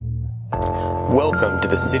Welcome to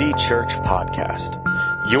the City Church Podcast,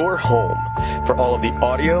 your home for all of the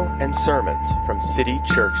audio and sermons from City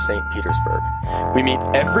Church St. Petersburg. We meet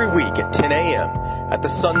every week at 10 a.m. at the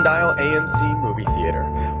Sundial AMC Movie Theater,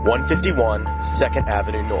 151 2nd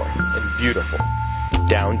Avenue North in beautiful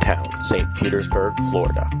downtown St. Petersburg,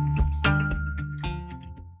 Florida.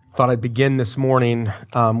 Thought I'd begin this morning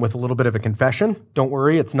with a little bit of a confession. Don't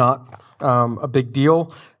worry, it's not a big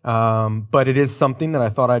deal, but it is something that I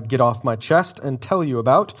thought I'd get off my chest and tell you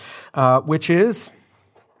about, which is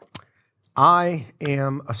I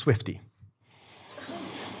am a Swiftie.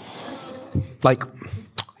 Like,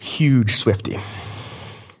 huge Swiftie.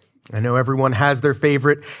 I know everyone has their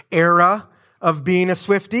favorite era of being a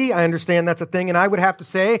Swiftie. I understand that's a thing, and I would have to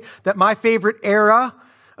say that my favorite era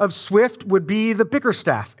of Swift would be the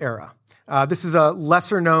Bickerstaff era. This is a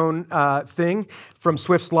lesser-known thing from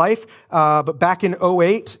Swift's life, but back in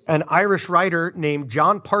 2008, an Irish writer named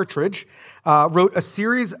John Partridge wrote a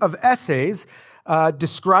series of essays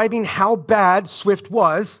describing how bad Swift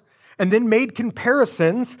was, and then made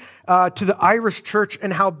comparisons to the Irish church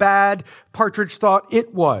and how bad Partridge thought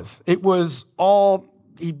it was. It was all,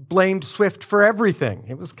 he blamed Swift for everything.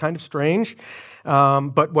 It was kind of strange.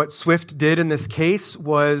 But what Swift did in this case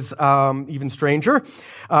was even stranger.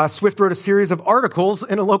 Swift wrote a series of articles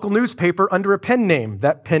in a local newspaper under a pen name.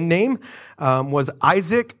 That pen name was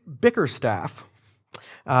Isaac Bickerstaff.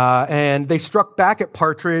 And they struck back at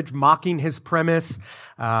Partridge, mocking his premise,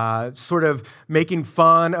 sort of making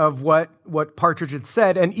fun of what Partridge had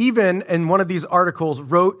said, and even in one of these articles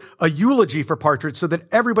wrote a eulogy for Partridge so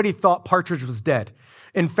that everybody thought Partridge was dead.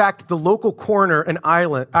 In fact, the local coroner in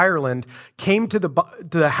Ireland came to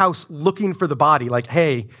the house looking for the body, like,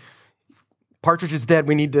 hey, Partridge is dead,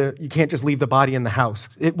 you can't just leave the body in the house.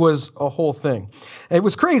 It was a whole thing. It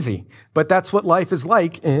was crazy, but that's what life is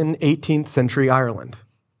like in 18th century Ireland.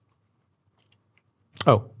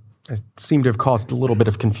 Oh, I seem to have caused a little bit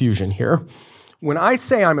of confusion here. When I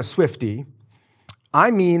say I'm a Swiftie,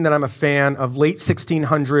 I mean that I'm a fan of late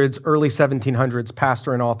 1600s, early 1700s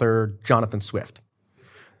pastor and author Jonathan Swift.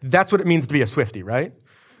 That's what it means to be a Swiftie, right?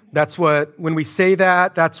 That's what, when we say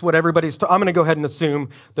that, that's what everybody's, I'm going to go ahead and assume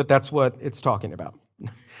that that's what it's talking about.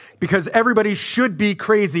 Because everybody should be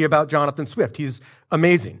crazy about Jonathan Swift. He's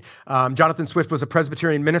amazing. Jonathan Swift was a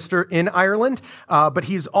Presbyterian minister in Ireland, but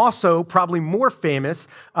he's also probably more famous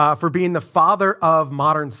for being the father of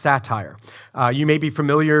modern satire. You may be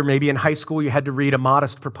familiar, maybe in high school you had to read A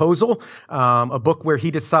Modest Proposal, a book where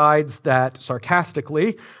he decides that,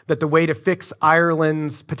 sarcastically, that the way to fix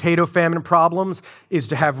Ireland's potato famine problems is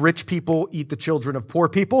to have rich people eat the children of poor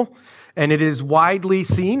people. And it is widely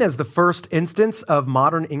seen as the first instance of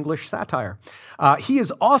modern English satire. He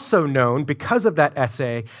is also known, because of that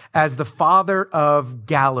essay, as the father of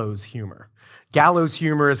gallows humor. Gallows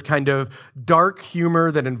humor is kind of dark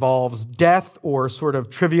humor that involves death or sort of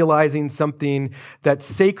trivializing something that's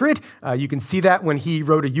sacred. You can see that when he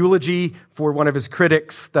wrote a eulogy for one of his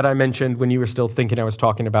critics that I mentioned when you were still thinking I was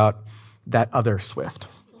talking about that other Swift.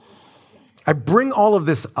 I bring all of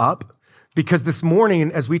this up because this morning,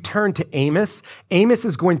 as we turn to Amos, Amos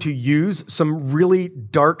is going to use some really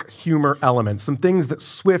dark humor elements, some things that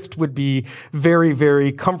Swift would be very,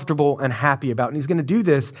 very comfortable and happy about. And he's going to do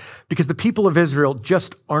this because the people of Israel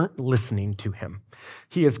just aren't listening to him.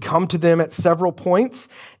 He has come to them at several points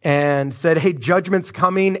and said, hey, judgment's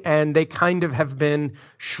coming, and they kind of have been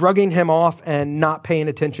shrugging him off and not paying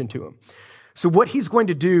attention to him. So what he's going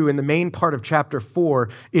to do in the main part of chapter 4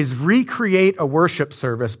 is recreate a worship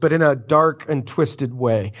service, but in a dark and twisted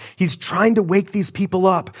way. He's trying to wake these people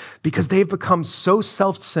up because they've become so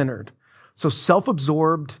self-centered, so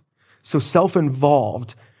self-absorbed, so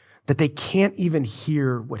self-involved that they can't even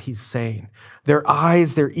hear what he's saying. Their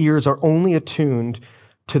eyes, their ears are only attuned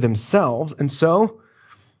to themselves. And so,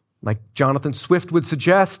 like Jonathan Swift would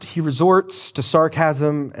suggest, he resorts to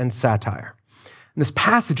sarcasm and satire. And this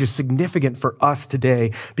passage is significant for us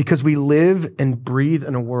today because we live and breathe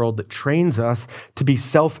in a world that trains us to be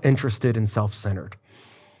self-interested and self-centered.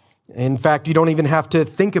 In fact, you don't even have to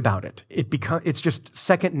think about it. It's just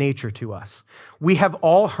second nature to us. We have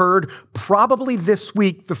all heard probably this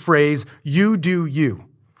week the phrase, you do you.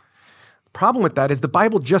 The problem with that is the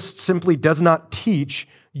Bible just simply does not teach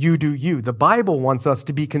you do you. The Bible wants us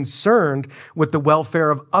to be concerned with the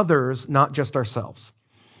welfare of others, not just ourselves.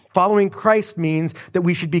 Following Christ means that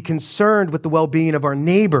we should be concerned with the well-being of our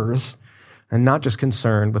neighbors and not just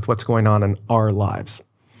concerned with what's going on in our lives.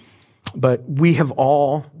 But we have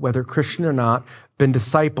all, whether Christian or not, been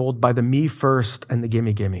discipled by the me first and the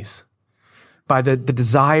gimme-gimmes. by the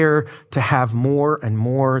desire to have more and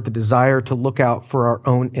more, the desire to look out for our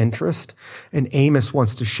own interest. And Amos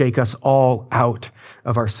wants to shake us all out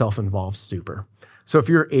of our self-involved stupor. So if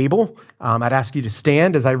you're able, I'd ask you to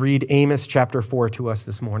stand as I read Amos chapter 4 to us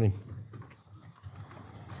this morning.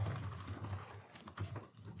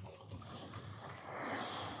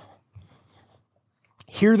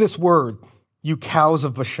 Hear this word, you cows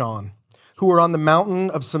of Bashan, who are on the mountain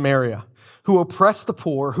of Samaria, who oppress the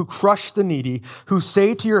poor, who crush the needy, who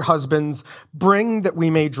say to your husbands, bring that we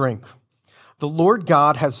may drink. The Lord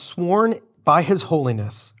God has sworn by his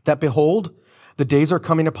holiness that, behold, the days are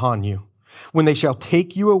coming upon you, when they shall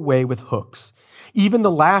take you away with hooks, even the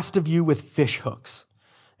last of you with fish hooks.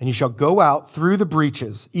 And you shall go out through the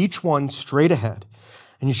breaches, each one straight ahead,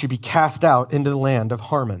 and you shall be cast out into the land of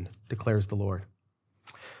Harmon, declares the Lord.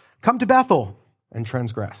 Come to Bethel and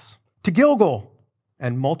transgress, to Gilgal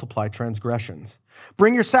and multiply transgressions.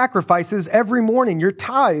 Bring your sacrifices every morning, your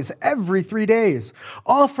tithes every 3 days.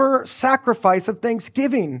 Offer sacrifice of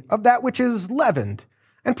thanksgiving of that which is leavened,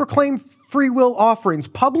 and proclaim free will offerings.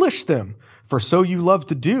 Publish them, for so you love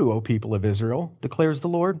to do, O people of Israel, declares the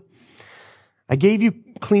Lord. I gave you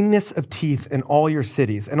cleanness of teeth in all your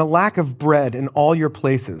cities, and a lack of bread in all your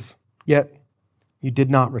places. Yet you did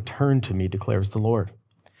not return to me, declares the Lord.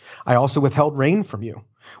 I also withheld rain from you.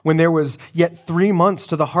 When there was yet 3 months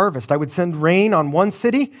to the harvest, I would send rain on one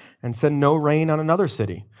city and send no rain on another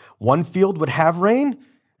city. One field would have rain,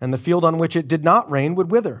 and the field on which it did not rain would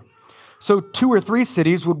wither. So 2 or 3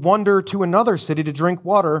 cities would wander to another city to drink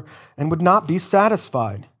water and would not be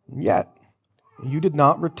satisfied. Yet you did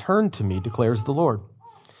not return to me, declares the Lord.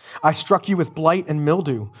 I struck you with blight and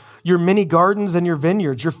mildew, your many gardens and your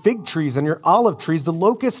vineyards, your fig trees and your olive trees, the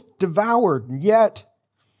locust devoured, and yet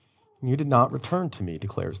you did not return to me,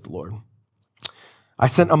 declares the Lord. I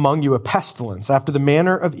sent among you a pestilence after the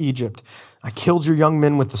manner of Egypt. I killed your young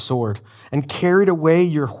men with the sword and carried away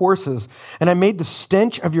your horses, and I made the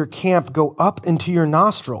stench of your camp go up into your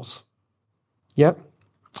nostrils. Yet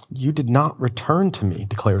you did not return to me,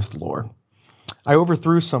 declares the Lord. I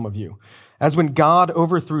overthrew some of you, as when God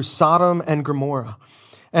overthrew Sodom and Gomorrah,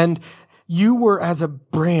 and you were as a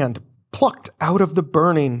brand plucked out of the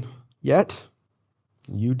burning, yet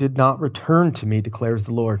you did not return to me, declares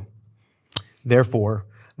the Lord. Therefore,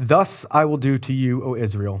 thus I will do to you, O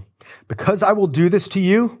Israel. Because I will do this to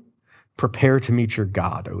you, prepare to meet your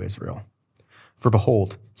God, O Israel. For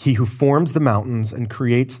behold, he who forms the mountains and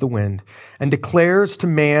creates the wind and declares to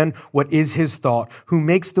man what is his thought, who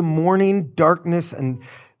makes the morning darkness and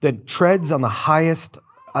that treads on the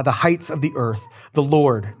heights of the earth, the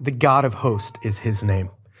Lord, the God of hosts, is his name.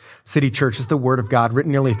 City Church is the word of God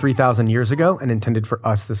written nearly 3,000 years ago and intended for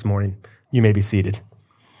us this morning. You may be seated.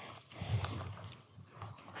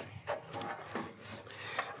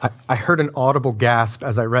 I heard an audible gasp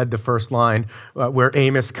as I read the first line where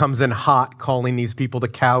Amos comes in hot calling these people the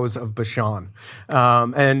cows of Bashan.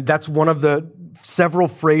 And that's one of the several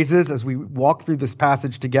phrases as we walk through this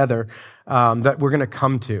passage together that we're going to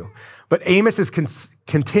come to. But Amos is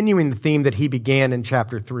continuing the theme that he began in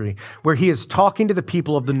chapter 3, where he is talking to the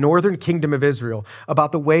people of the northern kingdom of Israel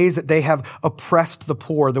about the ways that they have oppressed the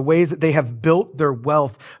poor, the ways that they have built their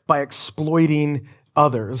wealth by exploiting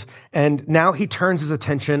others. And now he turns his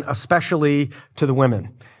attention especially to the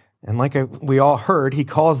women. And like we all heard, he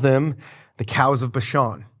calls them the cows of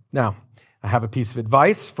Bashan. Now, I have a piece of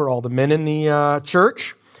advice for all the men in the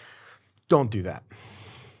church. Don't do that.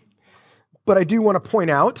 But I do want to point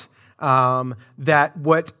out that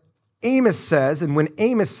what Amos says, and when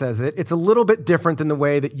Amos says it, it's a little bit different than the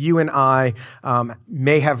way that you and I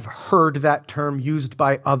may have heard that term used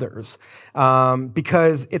by others,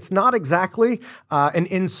 because it's not exactly an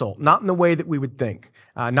insult, not in the way that we would think,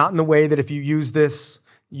 not in the way that if you use this,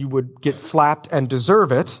 you would get slapped and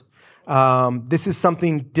deserve it. This is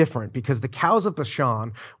something different because the cows of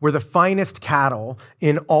Bashan were the finest cattle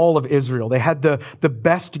in all of Israel. They had the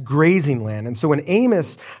best grazing land. And so when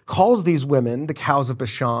Amos calls these women the cows of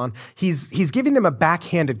Bashan, he's giving them a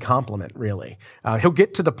backhanded compliment, really. He'll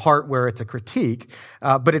get to the part where it's a critique,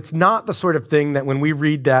 but it's not the sort of thing that when we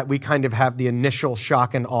read that, we kind of have the initial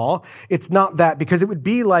shock and awe. It's not that, because it would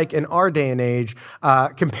be like in our day and age,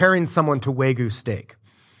 comparing someone to Wagyu steak.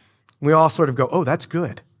 We all sort of go, oh, that's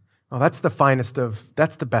good. Oh, that's the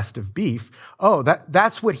best of beef. Oh,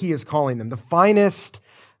 that's what he is calling them, the finest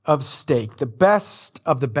of steak, the best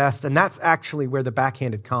of the best. And that's actually where the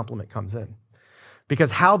backhanded compliment comes in.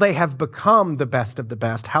 Because how they have become the best of the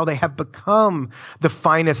best, how they have become the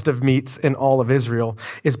finest of meats in all of Israel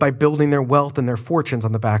is by building their wealth and their fortunes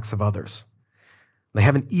on the backs of others. They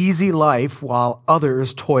have an easy life while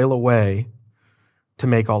others toil away to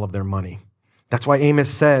make all of their money. That's why Amos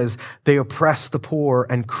says they oppress the poor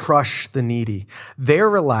and crush the needy. They're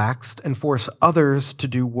relaxed and force others to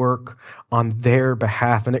do work on their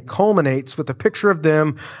behalf. And it culminates with a picture of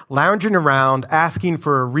them lounging around asking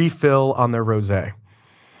for a refill on their rosé.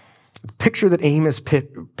 The picture that Amos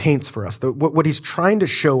paints for us, what he's trying to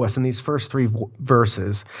show us in these first three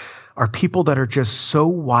verses, are people that are just so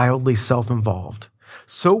wildly self-involved,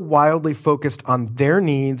 so wildly focused on their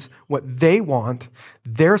needs, what they want,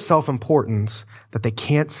 their self-importance, that they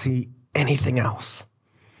can't see anything else.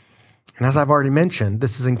 And as I've already mentioned,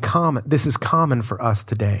 this is common for us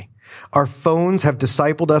today. Our phones have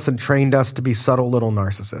discipled us and trained us to be subtle little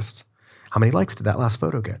narcissists. How many likes did that last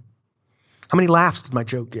photo get? How many laughs did my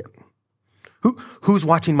joke get? Who's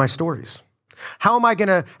watching my stories? How am I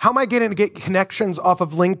gonna get connections off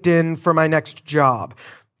of LinkedIn for my next job?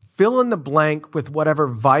 Fill in the blank with whatever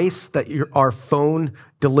vice that our phone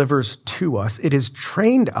delivers to us. It has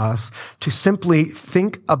trained us to simply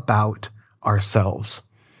think about ourselves.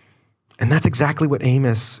 And that's exactly what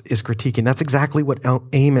Amos is critiquing. That's exactly what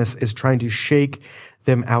Amos is trying to shake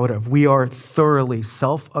them out of. We are thoroughly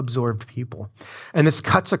self-absorbed people. And this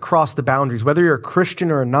cuts across the boundaries. Whether you're a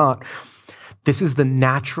Christian or not, this is the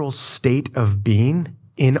natural state of being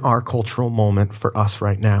in our cultural moment for us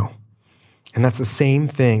right now. And that's the same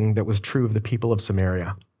thing that was true of the people of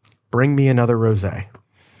Samaria. Bring me another rosé.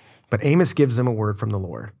 But Amos gives them a word from the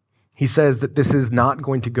Lord. He says that this is not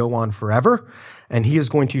going to go on forever, and he is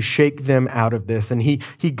going to shake them out of this. And he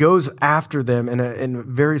goes after them in a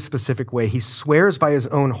very specific way. He swears by his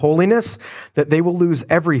own holiness that they will lose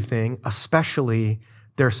everything, especially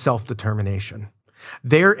their self-determination.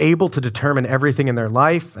 They're able to determine everything in their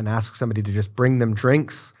life and ask somebody to just bring them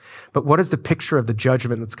drinks. But what is the picture of the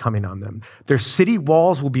judgment that's coming on them? Their city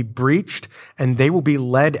walls will be breached and they will be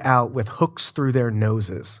led out with hooks through their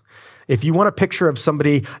noses. If you want a picture of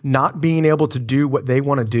somebody not being able to do what they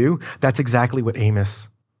want to do, that's exactly what Amos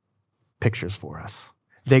pictures for us.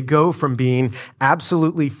 They go from being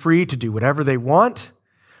absolutely free to do whatever they want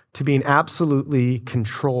to being absolutely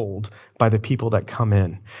controlled by the people that come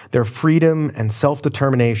in. Their freedom and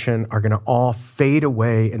self-determination are going to all fade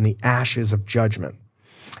away in the ashes of judgment.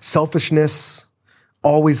 Selfishness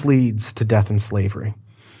always leads to death and slavery.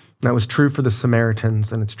 That was true for the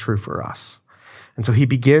Samaritans, and it's true for us. And so he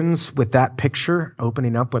begins with that picture,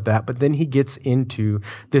 opening up with that, but then he gets into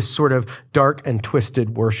this sort of dark and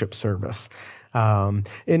twisted worship service.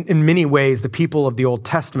 In many ways, the people of the Old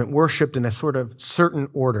Testament worshiped in a sort of certain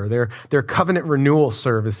order. Their covenant renewal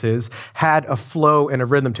services had a flow and a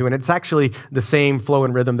rhythm to it. And it's actually the same flow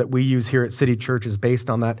and rhythm that we use here at City Church is based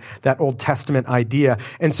on that Old Testament idea.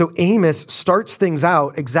 And so Amos starts things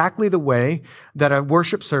out exactly the way that a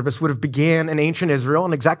worship service would have began in ancient Israel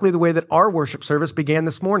and exactly the way that our worship service began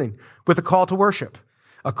this morning with a call to worship,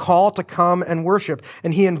 a call to come and worship.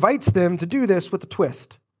 And he invites them to do this with a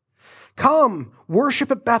twist. Come,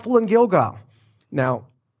 worship at Bethel and Gilgal. Now,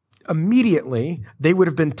 immediately, they would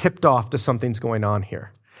have been tipped off to something's going on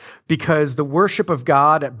here because the worship of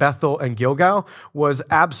God at Bethel and Gilgal was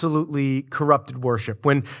absolutely corrupted worship.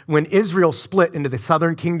 When Israel split into the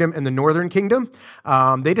southern kingdom and the northern kingdom,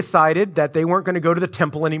 they decided that they weren't going to go to the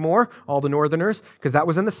temple anymore, all the northerners, because that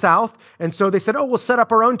was in the south. And so they said, we'll set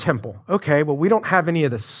up our own temple. Okay, well, we don't have any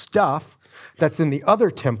of the stuff that's in the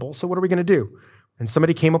other temple, so what are we going to do? And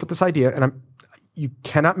somebody came up with this idea, and you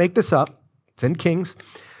cannot make this up. It's in Kings.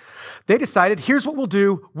 They decided, here's what we'll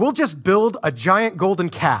do. We'll just build a giant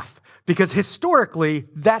golden calf because historically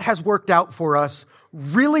that has worked out for us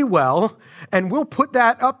really well. And we'll put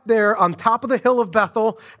that up there on top of the hill of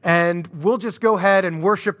Bethel, and we'll just go ahead and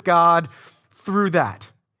worship God through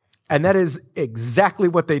that. And that is exactly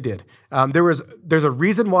what they did. There's a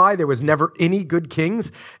reason why there was never any good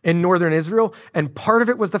kings in northern Israel. And part of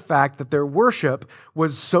it was the fact that their worship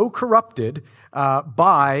was so corrupted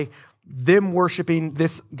by them worshiping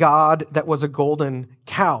this God that was a golden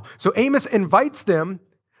cow. So Amos invites them,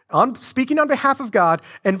 speaking on behalf of God,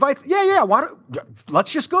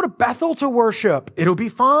 let's just go to Bethel to worship. It'll be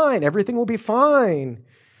fine. Everything will be fine.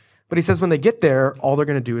 But he says when they get there, all they're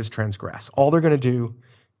going to do is transgress. All they're going to do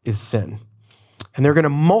is sin. And they're going to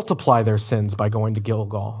multiply their sins by going to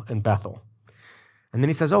Gilgal and Bethel. And then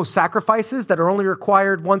he says, sacrifices that are only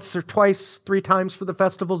required once or twice, 3 times for the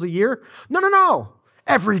festivals a year? No.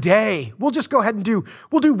 Every day. We'll just go ahead and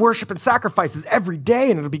we'll do worship and sacrifices every day,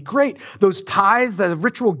 and it'll be great. Those tithes, the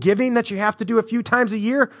ritual giving that you have to do a few times a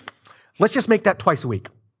year, let's just make that twice a week.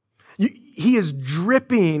 He is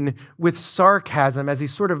dripping with sarcasm as he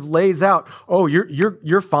sort of lays out,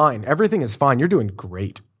 you're fine. Everything is fine. You're doing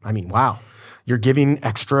great. I mean, wow. You're giving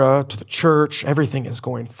extra to the church. Everything is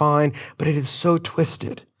going fine, but it is so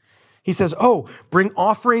twisted. He says, oh, bring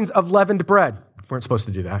offerings of leavened bread. We weren't supposed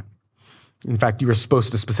to do that. In fact, you were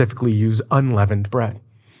supposed to specifically use unleavened bread.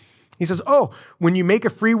 He says, oh, when you make a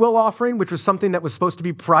free will offering, which was something that was supposed to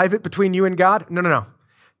be private between you and God, no.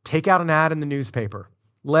 Take out an ad in the newspaper.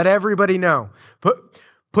 Let everybody know.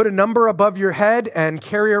 Put a number above your head and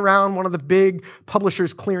carry around one of the big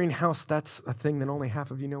Publishers Clearinghouse. That's a thing that only half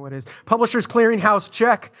of you know what it is. Publishers Clearinghouse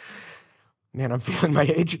check. Man, I'm feeling my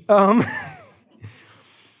age.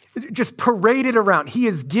 Just paraded around. He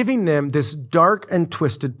is giving them this dark and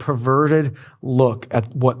twisted, perverted look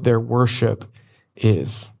at what their worship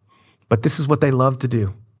is. But this is what they love to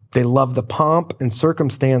do. They love the pomp and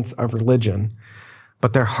circumstance of religion,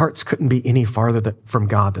 but their hearts couldn't be any farther from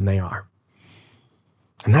God than they are.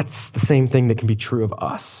 And that's the same thing that can be true of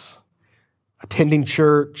us. Attending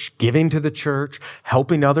church, giving to the church,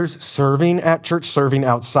 helping others, serving at church, serving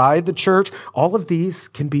outside the church, all of these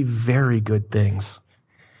can be very good things.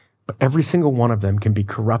 But every single one of them can be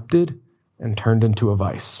corrupted and turned into a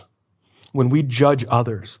vice. When we judge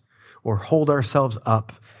others or hold ourselves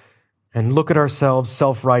up and look at ourselves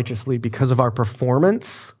self-righteously because of our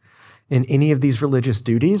performance in any of these religious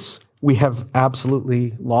duties, we have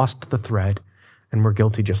absolutely lost the thread and we're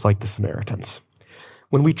guilty just like the Samaritans.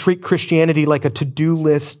 When we treat Christianity like a to-do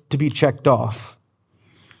list to be checked off,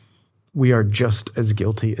 we are just as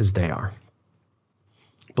guilty as they are.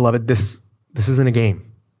 Beloved, this isn't a game.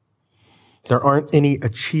 There aren't any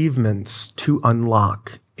achievements to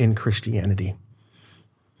unlock in Christianity.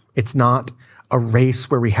 It's not a race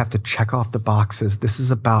where we have to check off the boxes. This is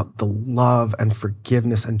about the love and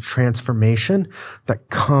forgiveness and transformation that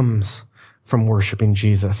comes from worshiping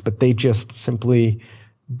Jesus, but they just simply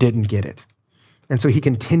didn't get it. And so he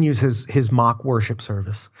continues his mock worship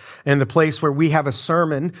service. And the place where we have a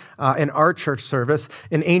sermon in our church service,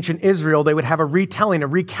 in ancient Israel, they would have a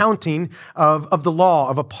recounting of the law,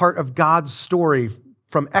 of a part of God's story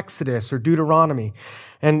from Exodus or Deuteronomy.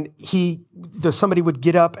 And somebody would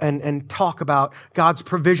get up and talk about God's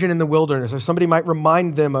provision in the wilderness, or somebody might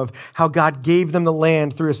remind them of how God gave them the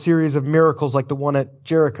land through a series of miracles like the one at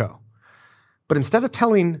Jericho. But instead of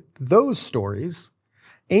telling those stories,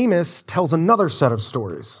 Amos tells another set of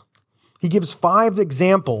stories. He gives 5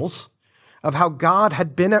 examples of how God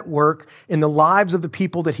had been at work in the lives of the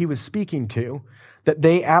people that he was speaking to that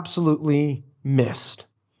they absolutely missed.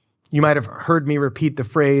 You might have heard me repeat the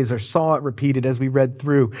phrase or saw it repeated as we read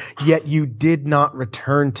through, "Yet you did not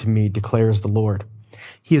return to me, declares the Lord."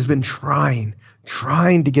 He has been trying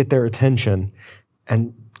to get their attention,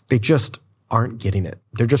 and they just aren't getting it.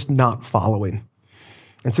 They're just not following.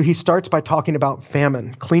 And so he starts by talking about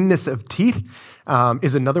famine. Cleanness of teeth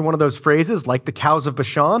is another one of those phrases, like the cows of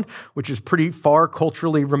Bashan, which is pretty far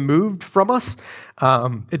culturally removed from us.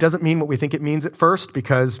 It doesn't mean what we think it means at first,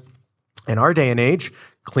 because in our day and age,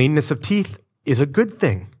 cleanness of teeth is a good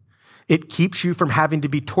thing. It keeps you from having to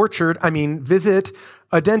be tortured. Visit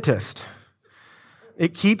a dentist.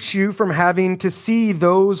 It keeps you from having to see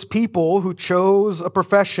those people who chose a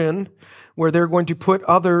profession where they're going to put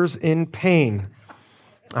others in pain.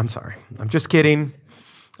 I'm sorry. I'm just kidding.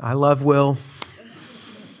 I love Will.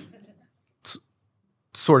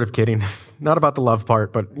 Sort of kidding. Not about the love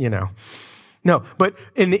part, but No, but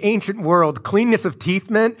in the ancient world, cleanness of teeth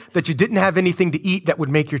meant that you didn't have anything to eat that would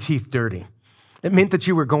make your teeth dirty. It meant that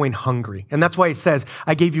you were going hungry. And that's why he says,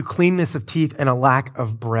 I gave you cleanness of teeth and a lack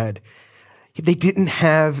of bread. They didn't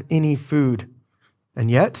have any food. And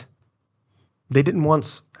yet, they didn't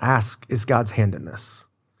once ask, is God's hand in this?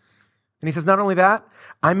 And he says, not only that,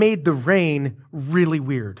 I made the rain really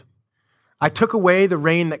weird. I took away the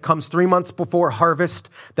rain that comes 3 months before harvest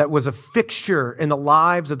that was a fixture in the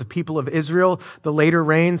lives of the people of Israel, the later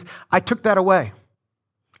rains. I took that away.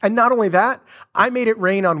 And not only that, I made it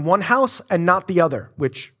rain on one house and not the other,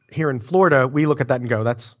 which here in Florida, we look at that and go,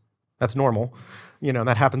 that's normal.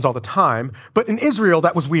 That happens all the time. But in Israel,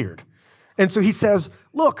 that was weird. And so he says,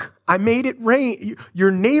 look, I made it rain.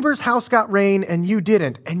 Your neighbor's house got rain and you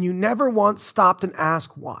didn't. And you never once stopped and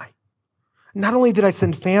asked why. Not only did I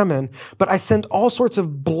send famine, but I sent all sorts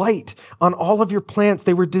of blight on all of your plants.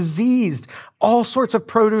 They were diseased. All sorts of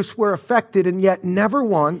produce were affected, and yet never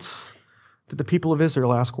once did the people of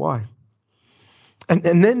Israel ask why. And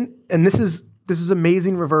this is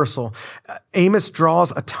amazing reversal. Amos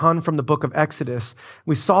draws a ton from the book of Exodus.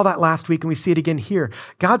 We saw that last week, and we see it again here.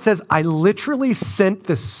 God says, I literally sent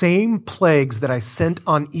the same plagues that I sent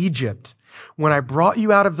on Egypt when I brought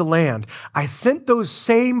you out of the land. I sent those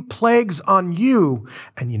same plagues on you,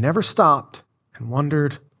 and you never stopped and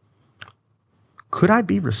wondered, could I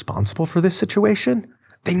be responsible for this situation?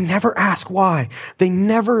 They never ask why. They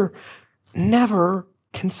never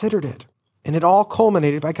considered it. And it all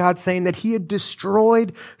culminated by God saying that he had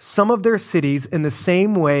destroyed some of their cities in the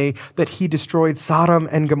same way that he destroyed Sodom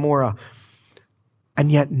and Gomorrah.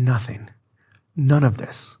 And yet none of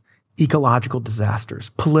this, ecological disasters,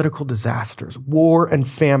 political disasters, war and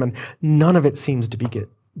famine, none of it seems to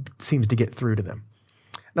get through to them.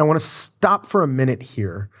 And I want to stop for a minute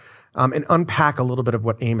here and unpack a little bit of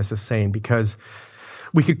what Amos is saying, because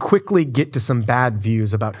we could quickly get to some bad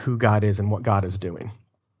views about who God is and what God is doing.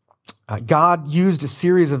 God used a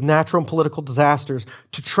series of natural and political disasters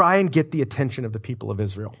to try and get the attention of the people of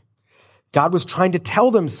Israel. God was trying to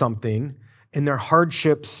tell them something in their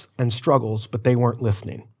hardships and struggles, but they weren't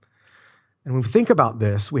listening. And when we think about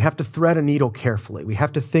this, we have to thread a needle carefully. We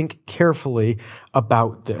have to think carefully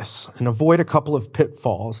about this and avoid a couple of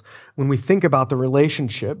pitfalls when we think about the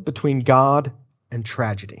relationship between God and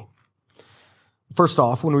tragedy. First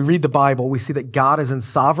off, when we read the Bible, we see that God is in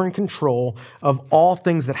sovereign control of all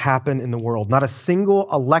things that happen in the world. Not a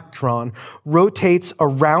single electron rotates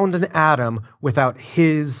around an atom without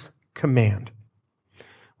his command.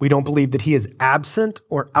 We don't believe that he is absent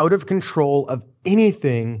or out of control of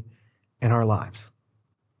anything in our lives.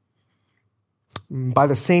 By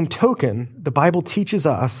the same token, the Bible teaches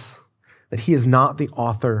us that he is not the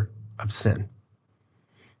author of sin.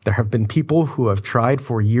 There have been people who have tried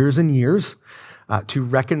for years and years to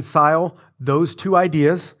reconcile those two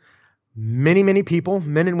ideas. Many people,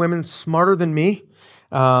 men and women smarter than me.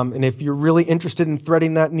 And if you're really interested in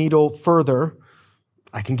threading that needle further,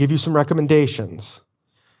 I can give you some recommendations.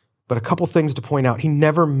 But a couple things to point out. He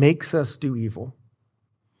never makes us do evil.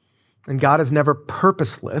 And God is never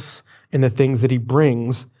purposeless in the things that he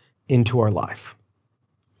brings into our life.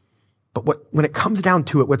 But when it comes down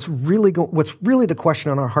to it, what's really the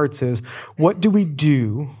question on our hearts is, what do we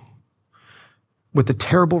do with the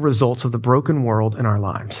terrible results of the broken world in our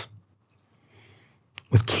lives?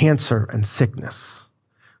 With cancer and sickness?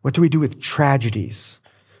 What do we do with tragedies?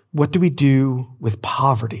 What do we do with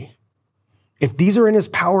poverty? If these are in his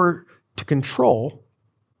power to control,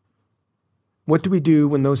 what do we do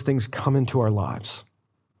when those things come into our lives?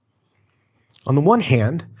 On the one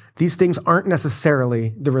hand, these things aren't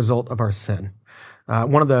necessarily the result of our sin.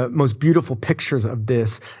 One of the most beautiful pictures of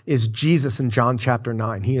this is Jesus in John chapter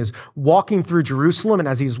 9. He is walking through Jerusalem, and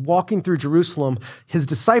as he's walking through Jerusalem, his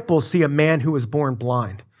disciples see a man who was born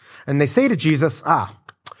blind. And they say to Jesus,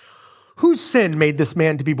 whose sin made this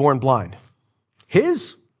man to be born blind?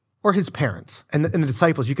 His or his parents? And the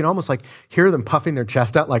disciples, you can almost hear them puffing their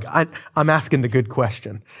chest out, like, I'm asking the good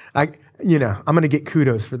question. I'm going to get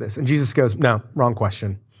kudos for this. And Jesus goes, no, wrong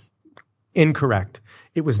question. Incorrect.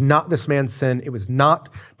 It was not this man's sin. It was not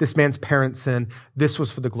this man's parents' sin. This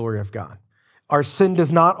was for the glory of God. Our sin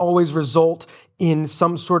does not always result in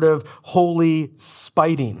some sort of holy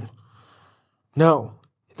spiting. No,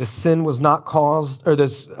 the sin was not caused, or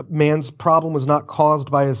this man's problem was not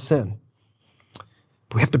caused by his sin.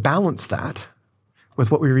 But we have to balance that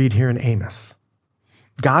with what we read here in Amos.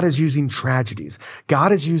 God is using tragedies.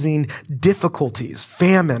 God is using difficulties,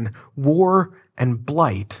 famine, war, and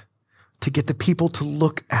blight to get the people to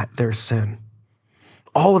look at their sin.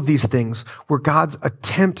 All of these things were God's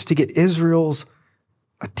attempt to get Israel's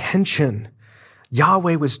attention.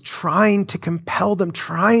 Yahweh was trying to compel them,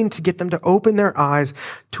 trying to get them to open their eyes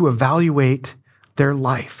to evaluate their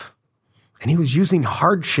life. And he was using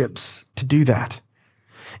hardships to do that.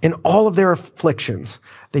 In all of their afflictions,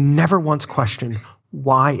 they never once questioned,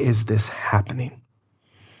 why is this happening?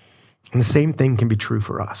 And the same thing can be true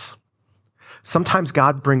for us. Sometimes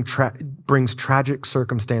God brings tragic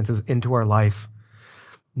circumstances into our life,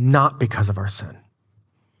 not because of our sin.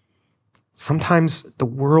 Sometimes the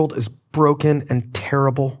world is broken and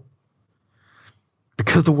terrible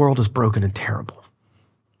because the world is broken and terrible.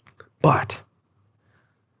 But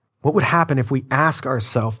what would happen if we ask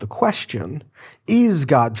ourselves the question, is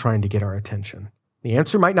God trying to get our attention? The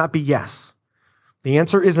answer might not be yes. The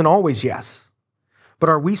answer isn't always yes. But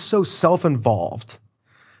are we so self-involved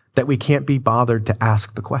that we can't be bothered to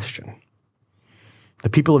ask the question? The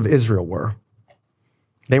people of Israel were.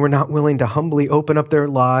 They were not willing to humbly open up their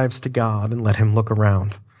lives to God and let him look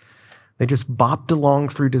around. They just bopped along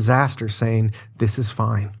through disaster saying, this is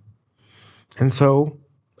fine. And so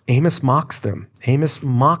Amos mocks them. Amos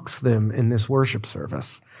mocks them in this worship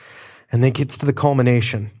service. And then gets to the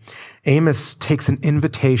culmination. Amos takes an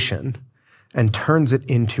invitation and turns it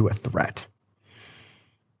into a threat.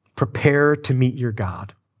 Prepare to meet your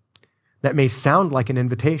God. That may sound like an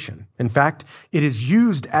invitation. In fact, it is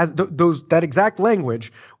used as that exact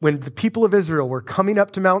language when the people of Israel were coming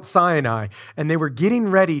up to Mount Sinai and they were getting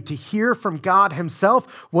ready to hear from God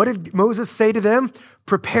himself. What did Moses say to them?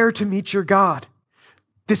 Prepare to meet your God.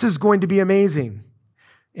 This is going to be amazing.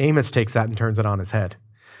 Amos takes that and turns it on his head.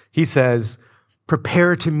 He says,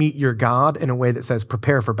 prepare to meet your God in a way that says,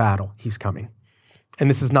 prepare for battle. He's coming. And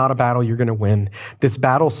this is not a battle you're going to win. This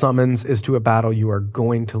battle summons is to a battle you are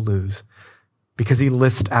going to lose, because he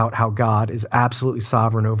lists out how God is absolutely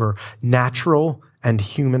sovereign over natural and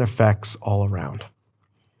human effects all around.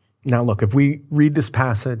 Now, look, if we read this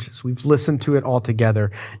passage, as we've listened to it all together,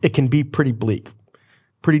 it can be pretty bleak,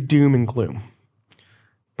 pretty doom and gloom.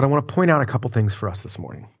 But I want to point out a couple things for us this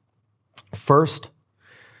morning. First,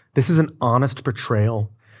 this is an honest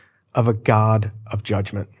portrayal of a God of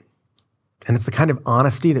judgment. And it's the kind of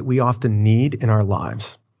honesty that we often need in our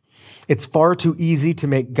lives. It's far too easy to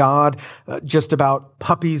make God just about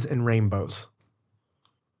puppies and rainbows.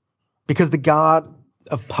 Because the God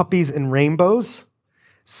of puppies and rainbows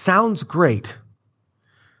sounds great.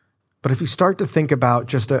 But if you start to think about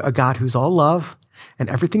just a God who's all love and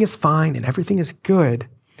everything is fine and everything is good,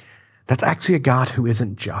 that's actually a God who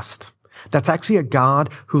isn't just. That's actually a God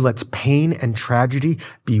who lets pain and tragedy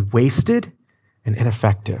be wasted and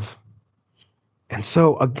ineffective. And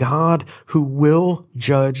so a God who will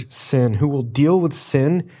judge sin, who will deal with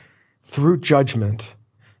sin through judgment,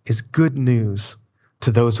 is good news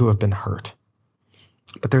to those who have been hurt.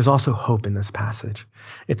 But there's also hope in this passage.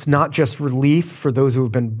 It's not just relief for those who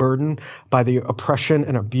have been burdened by the oppression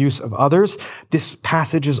and abuse of others. This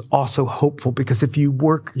passage is also hopeful because if you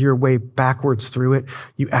work your way backwards through it,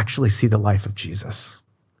 you actually see the life of Jesus.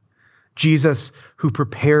 Jesus, who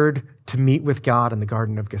prepared to meet with God in the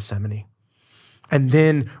Garden of Gethsemane, and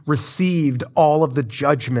then received all of the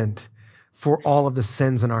judgment for all of the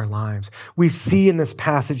sins in our lives. We see in this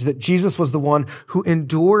passage that Jesus was the one who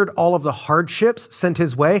endured all of the hardships sent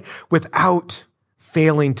his way without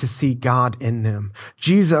failing to see God in them.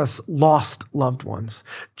 Jesus lost loved ones.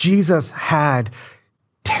 Jesus had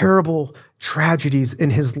terrible tragedies in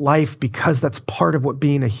his life because that's part of what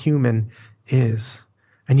being a human is.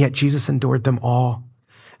 And yet Jesus endured them all.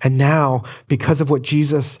 And now, because of what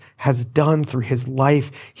Jesus has done through his life,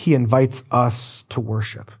 he invites us to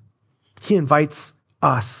worship. He invites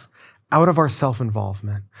us out of our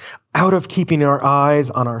self-involvement, out of keeping our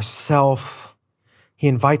eyes on ourself. He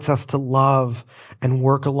invites us to love and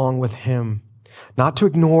work along with him, not to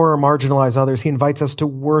ignore or marginalize others. He invites us to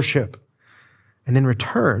worship. And in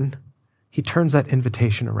return, he turns that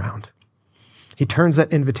invitation around. He turns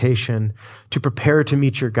that invitation to prepare to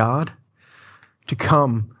meet your God, to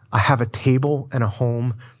come. I have a table and a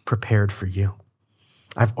home prepared for you.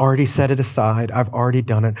 I've already set it aside. I've already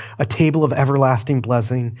done it. A table of everlasting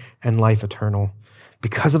blessing and life eternal.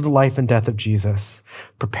 Because of the life and death of Jesus,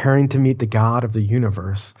 preparing to meet the God of the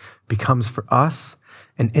universe becomes for us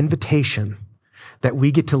an invitation that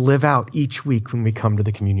we get to live out each week when we come to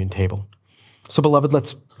the communion table. So, beloved,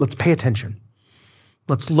 let's pay attention.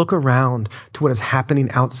 Let's look around to what is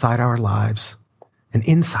happening outside our lives and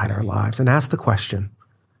inside our lives and ask the question,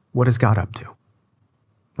 what is God up to?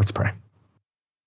 Let's pray.